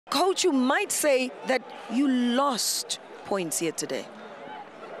Coach, you might say that you lost points here today.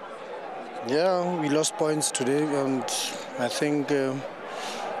 Yeah, we lost points today, and I think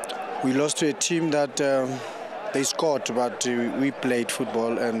we lost to a team that they scored, but we played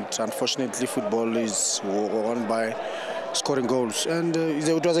football, and unfortunately football is won by scoring goals. And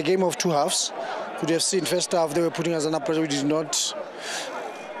it was a game of two halves. Could have seen first half they were putting us under pressure. We did not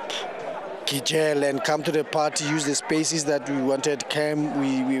gel and come to the party, use the spaces that we wanted.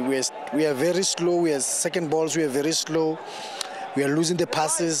 We are very slow. We are second balls. We are very slow. We are losing the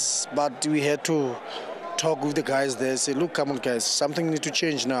passes, but we had to talk with the guys there, say, look, come on guys, something needs to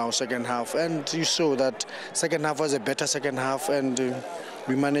change now, second half. And you saw that second half was a better second half, and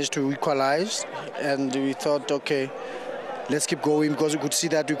we managed to equalize, and we thought, okay, let's keep going, because we could see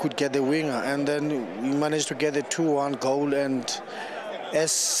that we could get the winger. And then we managed to get the 2-1 goal, and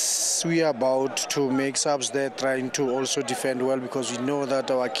as we are about to make subs there, trying to also defend well, because we know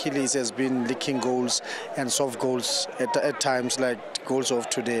that our Achilles has been leaking goals and soft goals at times, like goals of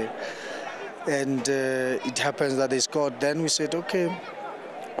today. And it happens that they scored. Then we said, okay,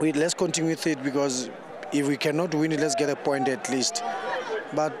 let's continue with it, because if we cannot win it, let's get a point at least.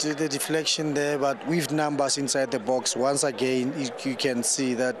 But the deflection there, but with numbers inside the box, once again, you can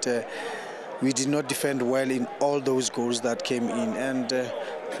see that we did not defend well in all those goals that came in, and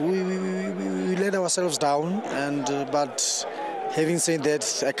we let ourselves down. And but having said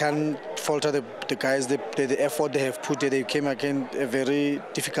that, I can't falter the guys. The effort they have put there. They came against a very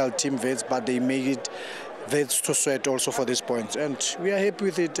difficult team, Wits, but they made it Wits to sweat also for this point, and we are happy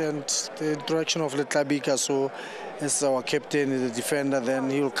with it. And the direction of Letlabika, so as our captain, the defender, then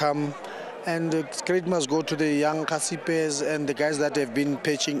he'll come. And credit must go to the young Kasipes and the guys that have been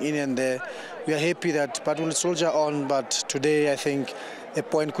pitching in and there. We are happy that, but we'll soldier on. But today, I think a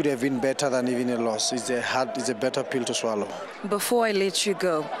point could have been better than even a loss. It's a better pill to swallow. Before I let you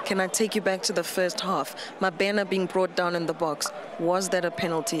go, can I take you back to the first half? Mabena being brought down in the box. Was that a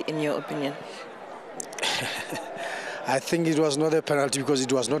penalty in your opinion? I think it was not a penalty because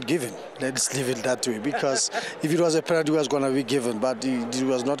it was not given. Let's leave it that way. Because if it was a penalty, it was going to be given. But it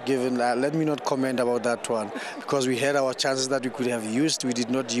was not given. Let me not comment about that one. Because we had our chances that we could have used. We did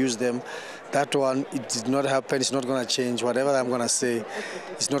not use them. That one, it did not happen. It's not going to change. Whatever I'm going to say,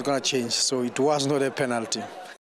 it's not going to change. So it was not a penalty.